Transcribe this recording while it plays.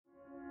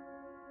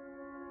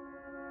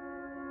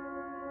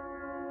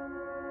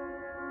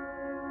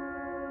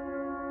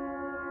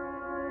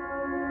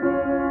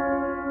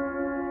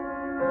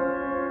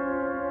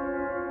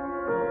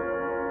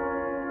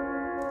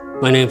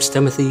My name's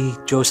Timothy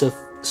Joseph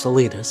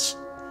Salinas,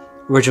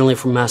 originally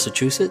from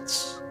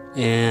Massachusetts,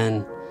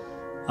 and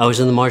I was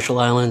in the Marshall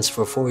Islands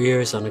for 4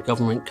 years on a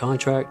government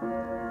contract.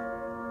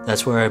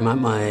 That's where I met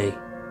my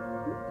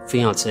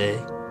fiance,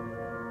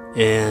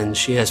 and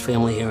she has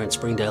family here in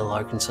Springdale,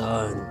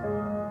 Arkansas,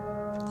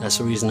 and that's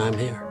the reason I'm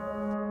here.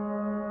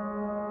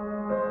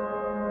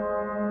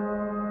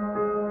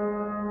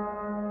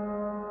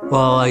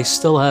 Well, I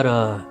still had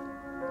a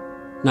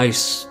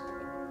nice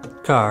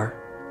car,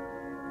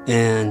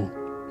 and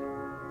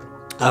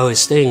I was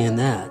staying in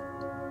that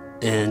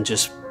and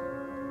just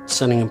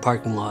sitting in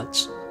parking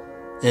lots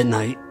at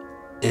night.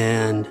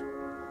 And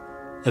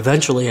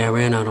eventually I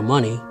ran out of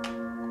money,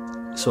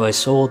 so I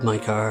sold my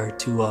car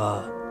to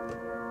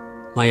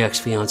my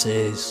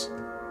ex-fiance's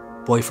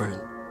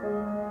boyfriend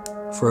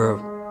for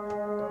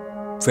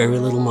very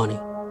little money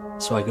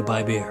so I could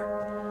buy beer.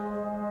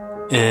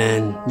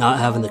 And not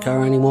having the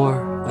car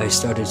anymore, I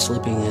started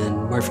sleeping in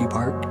Murphy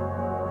Park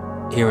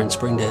here in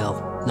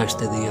Springdale next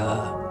to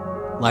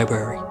the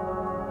library.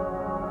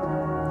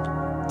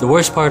 The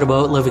worst part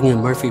about living in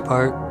Murphy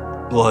Park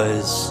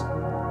was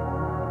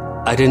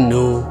I didn't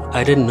know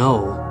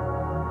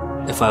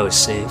if I was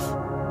safe.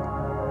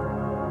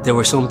 There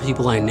were some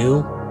people I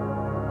knew,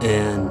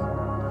 and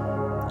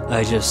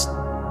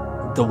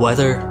the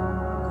weather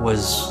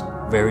was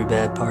very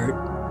bad part,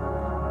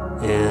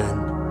 and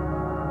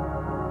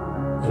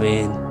I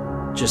mean,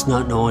 just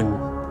not knowing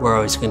where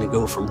I was going to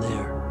go from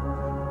there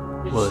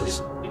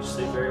was... Did you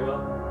sleep very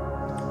well?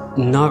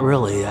 Not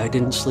really. I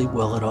didn't sleep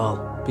well at all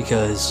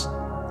because,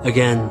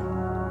 again,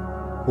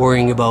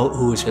 worrying about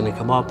who was going to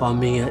come up on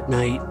me at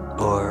night,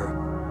 or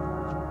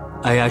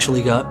I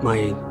actually got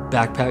my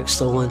backpack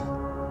stolen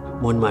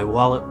when my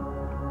wallet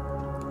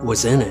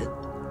was in it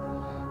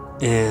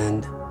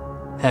and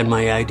had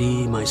my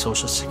ID, my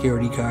social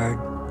security card.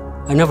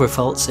 I never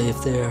felt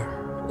safe there,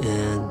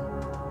 and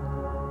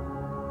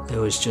it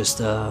was just,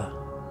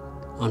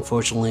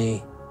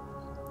 unfortunately,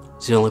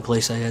 it's the only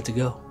place I had to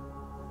go.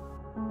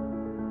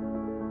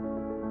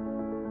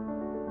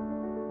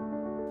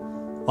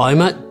 Well,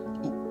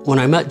 when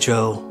I met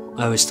Joe,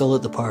 I was still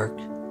at the park,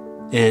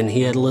 and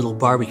he had a little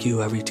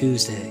barbecue every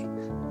Tuesday.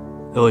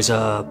 It was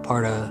a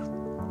part of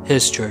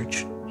his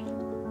church,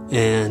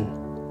 and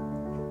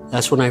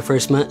that's when I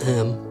first met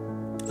him,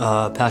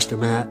 Pastor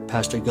Matt,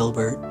 Pastor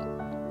Gilbert,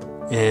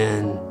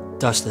 and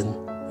Dustin,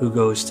 who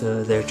goes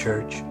to their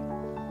church.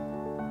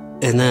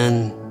 And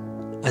then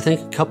I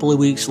think a couple of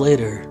weeks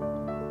later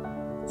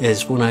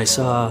is when I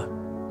saw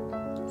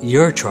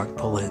your truck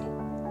pull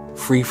in,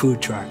 free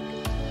food truck.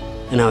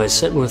 And I was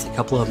sitting with a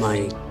couple of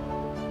my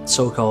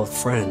so-called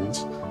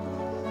friends,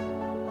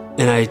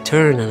 and I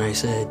turned and I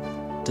said,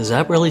 "Does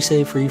that really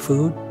say free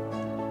food?"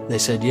 They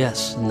said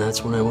yes, and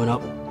that's when I went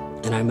up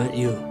and I met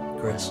you,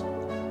 Chris.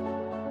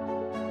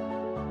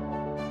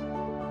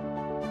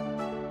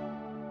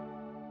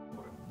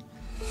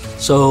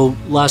 So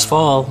last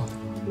fall,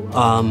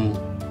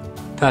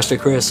 Pastor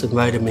Chris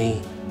invited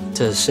me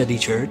to City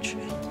Church,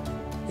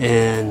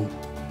 and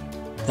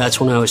that's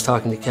when I was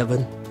talking to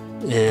Kevin,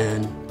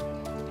 and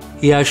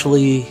he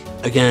actually,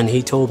 again,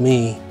 he told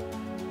me,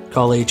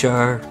 call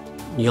HR,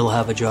 you'll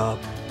have a job.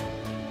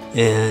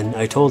 And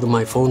I told him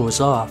my phone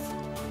was off.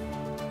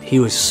 He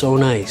was so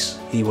nice.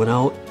 He went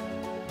out,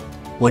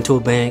 went to a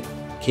bank,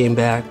 came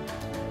back,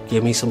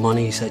 gave me some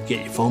money. He said,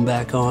 get your phone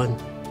back on,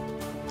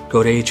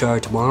 go to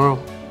HR tomorrow,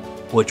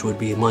 which would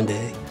be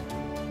Monday.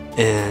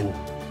 And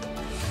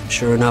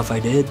sure enough, I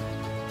did.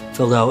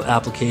 Filled out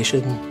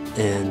application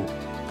and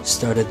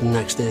started the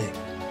next day.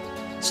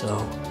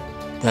 So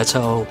that's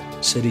how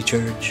City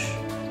Church,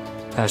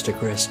 Pastor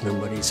Chris, and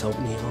everybody's helped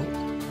me out.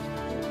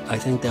 I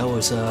think that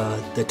was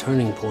the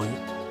turning point,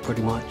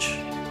 pretty much,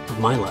 of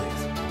my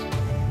life.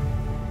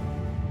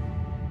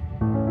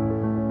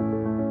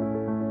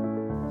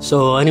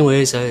 So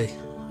anyways, I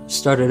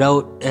started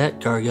out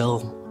at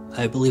Cargill,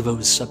 I believe it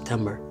was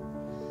September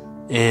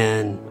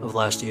of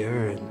last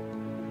year, and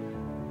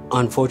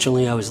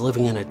unfortunately I was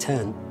living in a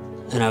tent,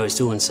 and I was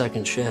doing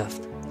second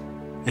shift,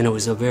 and it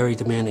was a very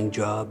demanding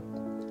job.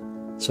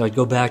 So I'd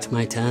go back to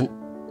my tent,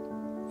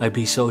 I'd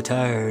be so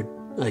tired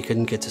I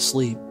couldn't get to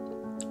sleep,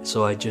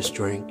 so I'd just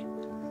drink.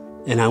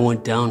 And I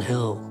went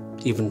downhill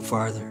even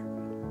farther.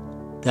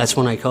 That's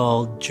when I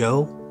called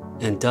Joe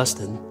and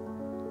Dustin.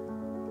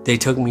 They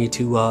took me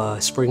to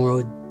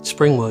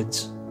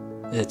Springwoods.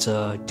 It's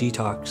a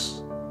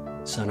detox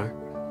center.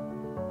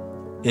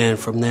 And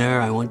from there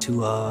I went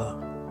to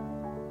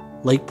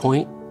Lake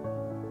Point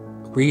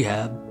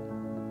Rehab,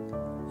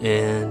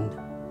 and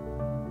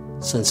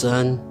since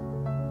then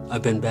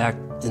I've been back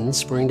in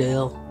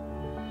Springdale.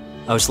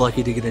 I was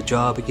lucky to get a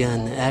job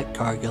again at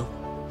Cargill,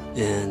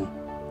 and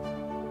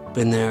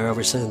been there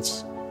ever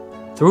since.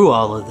 Through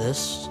all of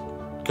this,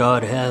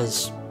 God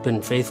has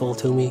been faithful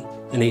to me,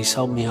 and He's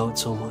helped me out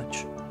so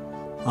much.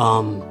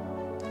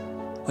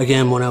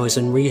 Again, when I was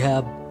in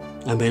rehab,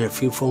 I made a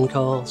few phone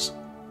calls,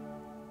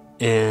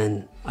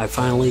 and I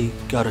finally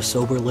got a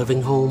sober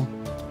living home,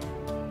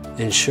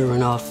 and sure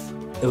enough,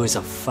 it was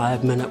a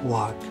 5-minute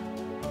walk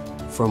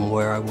from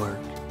where I work.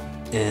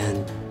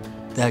 And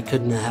that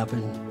couldn't have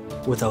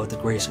happened without the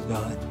grace of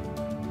God.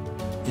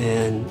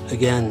 And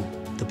again,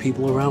 the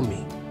people around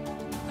me,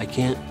 I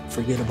can't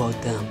forget about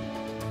them.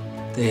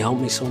 They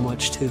helped me so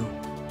much too.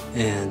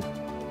 And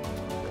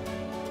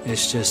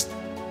it's just,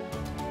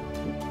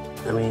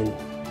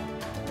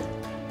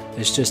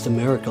 it's just a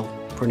miracle,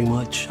 pretty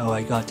much, how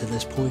I got to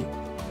this point.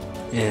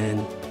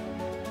 And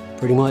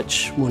pretty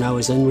much when I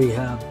was in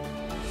rehab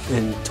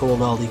and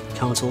told all the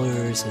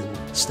counselors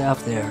and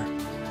staff there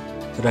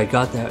that I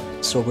got that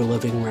sober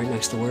living right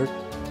next to work,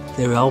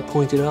 they all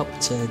pointed up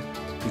and said,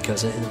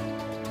 because of him.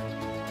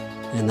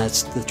 And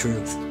that's the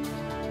truth.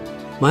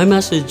 My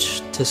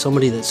message to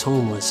somebody that's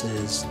homeless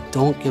is,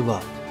 don't give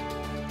up.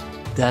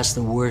 That's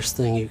the worst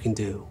thing you can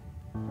do.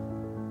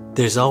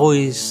 There's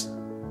always,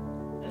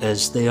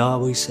 as they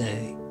always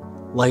say,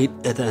 light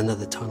at the end of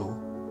the tunnel.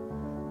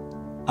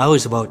 I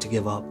was about to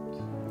give up.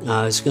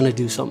 I was going to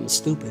do something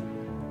stupid,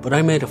 but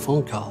I made a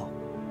phone call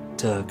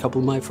to a couple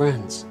of my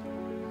friends.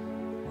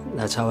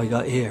 That's how I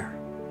got here.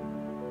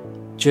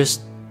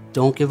 Just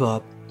don't give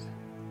up.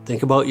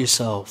 Think about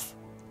yourself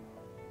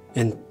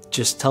and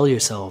just tell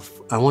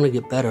yourself, I want to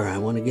get better. I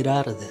want to get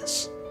out of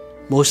this.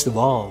 Most of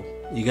all,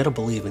 you got to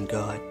believe in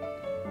God,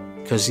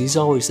 because He's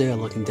always there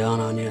looking down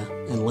on you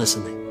and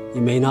listening.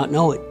 You may not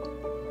know it,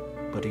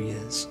 but He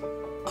is.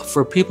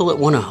 For people that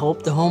want to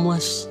help the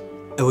homeless,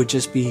 it would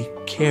just be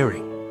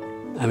caring.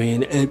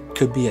 It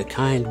could be a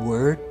kind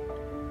word.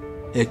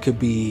 It could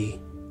be,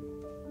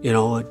 a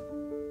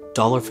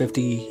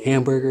 $1.50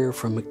 hamburger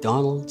from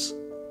McDonald's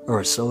or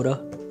a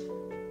soda.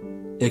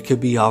 It could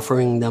be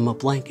offering them a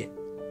blanket.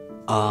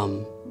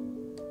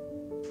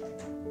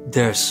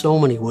 There are so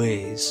many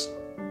ways,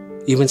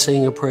 even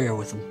saying a prayer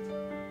with them.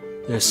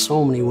 There's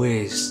so many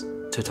ways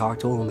to talk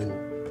to them and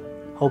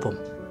help them.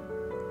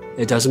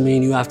 It doesn't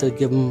mean you have to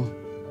give them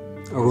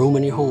a room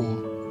in your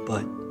home,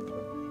 but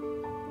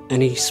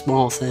any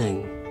small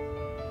thing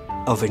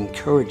of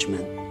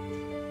encouragement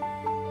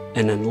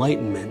and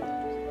enlightenment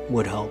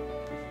would help.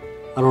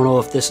 I don't know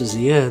if this is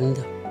the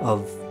end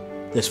of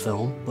this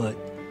film, but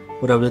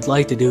what I would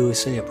like to do is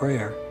say a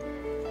prayer.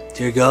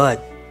 Dear God,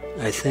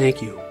 I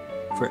thank you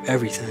for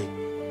everything,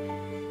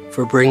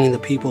 for bringing the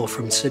people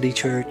from City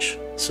Church,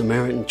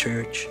 Samaritan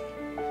Church,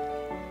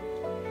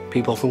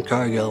 people from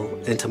Cargill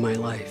into my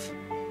life.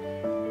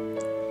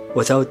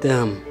 Without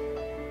them,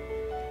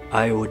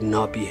 I would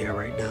not be here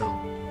right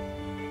now.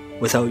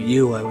 Without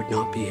you, I would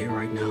not be here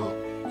right now.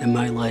 And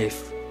my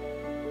life,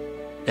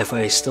 if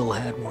I still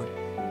had one,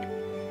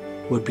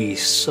 would be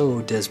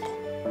so dismal.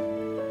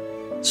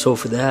 So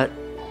for that,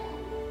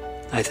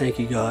 I thank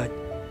you, God,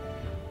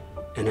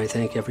 and I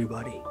thank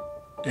everybody.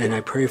 And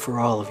I pray for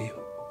all of you,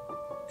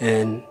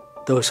 and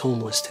those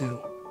homeless too.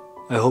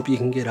 I hope you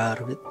can get out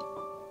of it.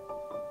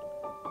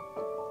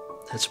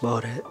 That's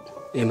about it.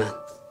 Amen.